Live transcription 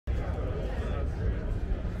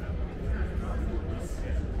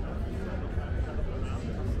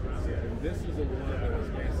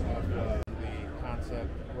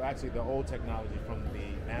actually the old technology from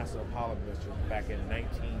the NASA Apollo mission back in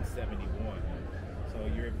 1971. So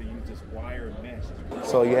you're able to use this wire mesh.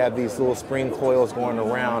 So you have these little spring coils going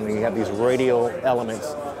around, and you have these radial elements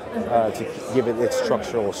to give it its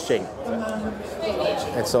structural shape.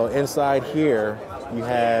 And so inside here, you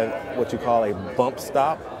have what you call a bump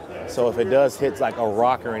stop. So if it does hit like a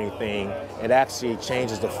rock or anything, it actually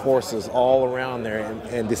changes the forces all around there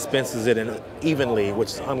and dispenses it evenly, which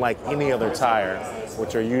is unlike any other tire,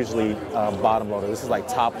 which are usually bottom loaded. This is like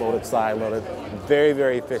top loaded, side loaded, very,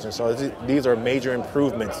 very efficient. So these are major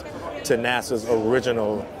improvements to NASA's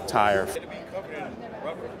original tire.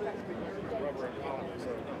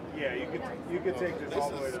 Yeah, you could take this all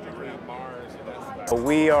the way to Mars.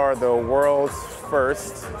 We are the world's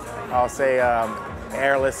first, I'll say,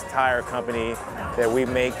 airless tire company that we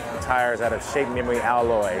make tires out of shape memory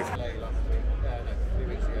alloy.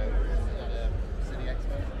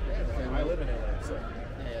 I live in LA, so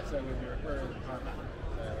yeah. So we're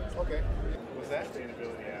okay. Was that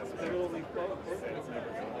sustainability aspect?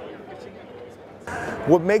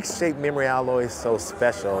 What makes shape memory alloys so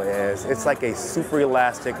special is it's like a super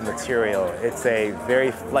elastic material. It's a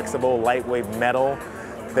very flexible, lightweight metal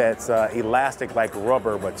that's elastic like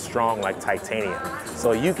rubber but strong like titanium.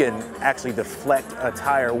 So you can actually deflect a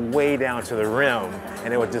tire way down to the rim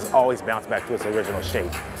and it would just always bounce back to its original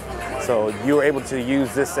shape. So you're able to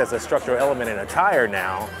use this as a structural element in a tire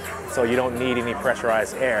now, so you don't need any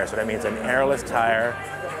pressurized air. So that means an airless tire,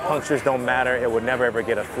 punctures don't matter, it would never ever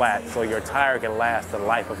get a flat, so your tire can last the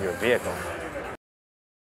life of your vehicle.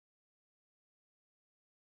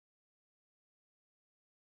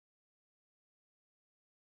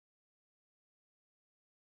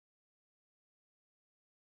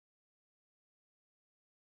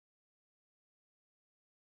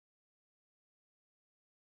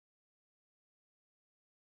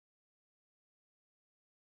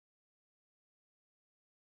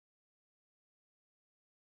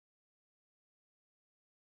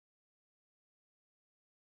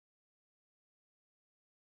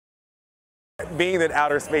 Being that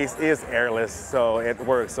outer space is airless, so it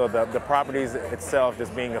works. So the properties itself,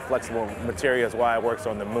 just being a flexible material, is why it works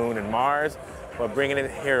on the moon and Mars. But bringing it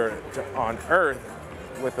here on Earth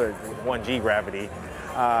with a 1G gravity,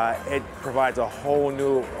 it provides a whole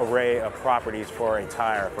new array of properties for a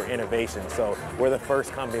tire, for innovation. So we're the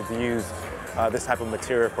first company to use this type of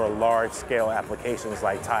material for large-scale applications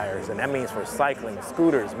like tires. And that means for cycling,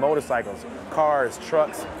 scooters, motorcycles, cars,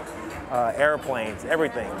 trucks, airplanes,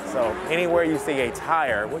 everything. So anywhere you see a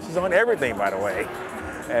tire, which is on everything, by the way,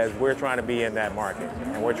 as we're trying to be in that market.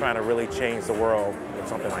 And we're trying to really change the world with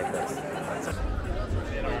something like this.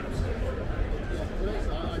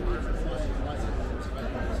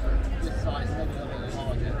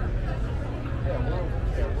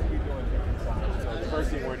 The first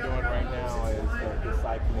thing we're doing right now is the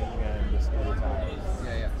cycling and the scooter tires.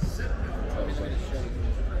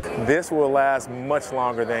 This will last much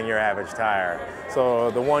longer than your average tire. So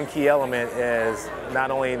the one key element is not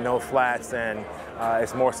only no flats and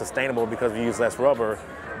it's more sustainable because we use less rubber,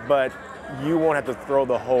 but you won't have to throw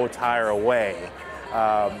the whole tire away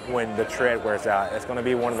when the tread wears out. It's going to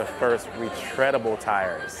be one of the first retreadable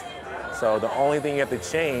tires. So the only thing you have to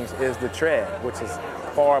change is the tread, which is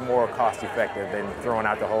far more cost effective than throwing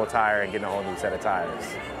out the whole tire and getting a whole new set of tires.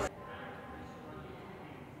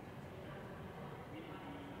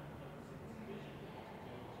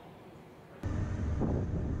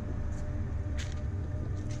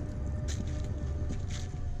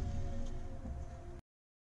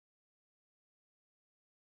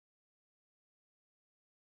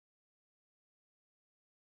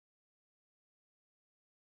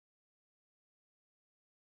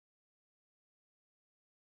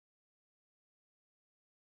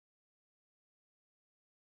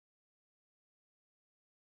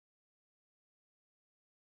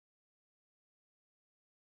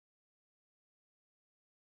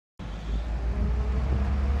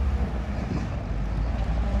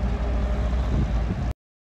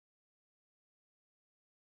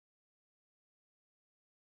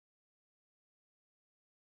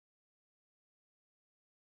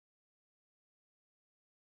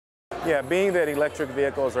 Yeah, being that electric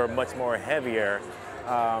vehicles are much more heavier,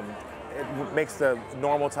 it makes the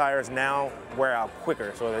normal tires now wear out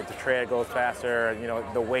quicker, so that the tread goes faster. You know,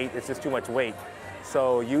 the weight, it's just too much weight.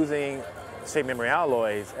 So using shape memory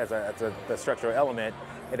alloys as a structural element,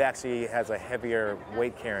 it actually has a heavier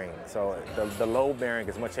weight carrying. So the load bearing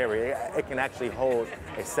is much heavier. It can actually hold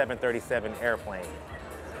a 737 airplane.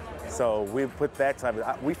 So we put that type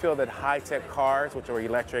of, we feel that high-tech cars, which are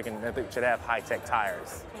electric, and should have high-tech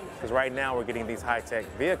tires. Because right now we're getting these high-tech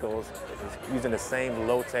vehicles using the same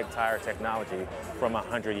low-tech tire technology from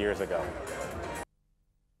 100 years ago.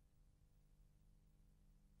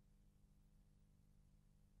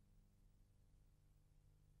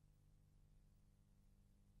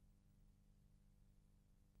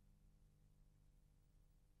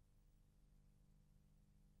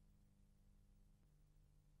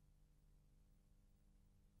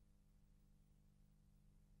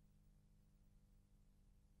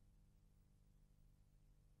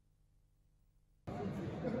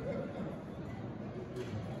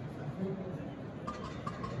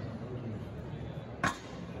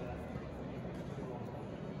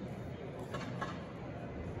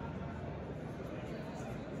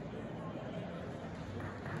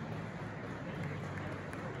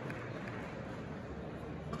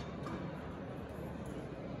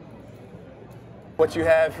 What you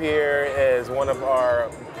have here is one of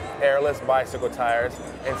our airless bicycle tires.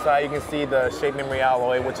 Inside you can see the shape memory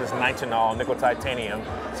alloy, which is nitinol, nickel titanium.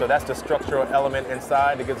 So that's the structural element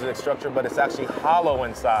inside that gives it its structure, but it's actually hollow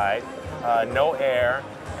inside, no air.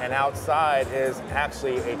 And outside is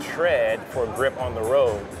actually a tread for grip on the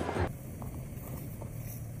road.